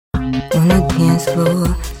On the dance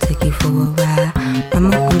floor, take you for a ride. Wrap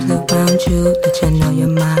my arms around you, let you know you're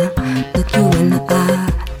mine. Look you in the eye,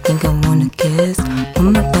 think I wanna kiss.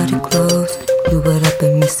 When my body close, you what I've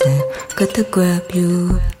been missing. Got to grab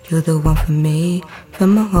you, you're the one for me. Fill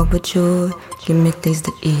my heart with joy, give me things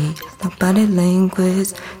to eat. My body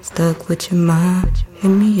language, stuck with your mind. Hit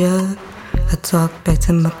me up, I talk back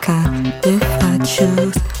to my kind. If I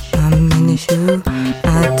choose, I'm in you.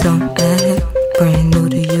 I don't act brand new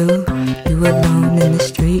to you. You alone in the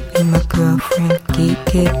street and my girlfriend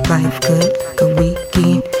geeking. Life good like a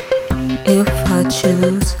weekend. If I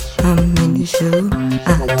choose, I'm in you.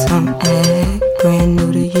 I don't act brand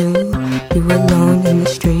new to you. You alone in the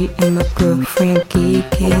street and my girlfriend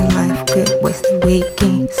geeking. Life good, wasted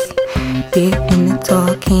weekends. Beer in the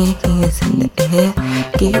talking, hands in the air.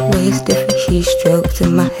 Get wasted for heat strokes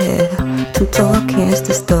in my hair. Two tall cans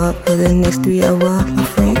to start for the next 3 hours. My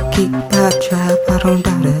friend keep by drive, I don't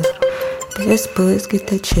doubt it. Best buds get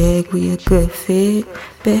the check, we a good fit.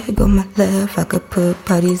 Bag on my left, I could put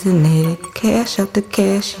bodies in it. Cash out the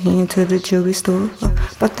cash into the jewelry store.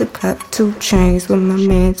 About to cop 2 chains with my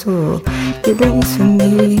mentor. It rains for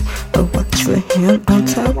me, but watch for him on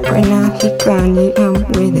top. Right now he Kanye, I'm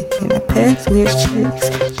with it. And I pass with chicks,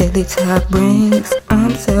 daily top rings.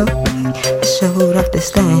 I'm self-made, I showed off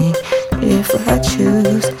this thing. If I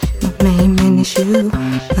choose, my main man is you.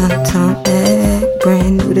 I don't act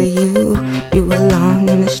brand new to you. You alone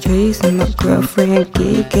in the streets and my girlfriend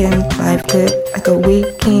geeking. Life good like a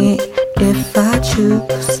weekend. If I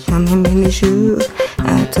choose, my main man is you.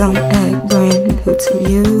 I don't act brand new to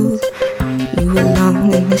you. You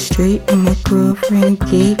alone in the street and my girlfriend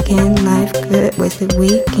geeking. Life good, wasted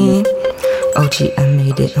weekend. OG, I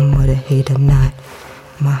made it, I'm with a hate or not.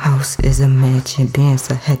 My house is a mansion,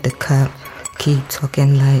 bands I had to cop. Keep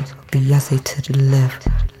talking like Beyonce to the left.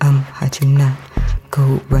 I'm hot, you not.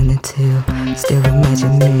 Go running till, still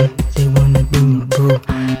imagine me. They wanna be my boo.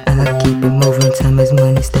 I keep it moving, time is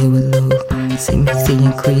money, stay with low. See me see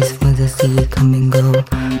increase, funds I see it come and go.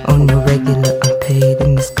 On the regular, I'm paid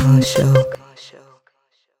and it's gonna show.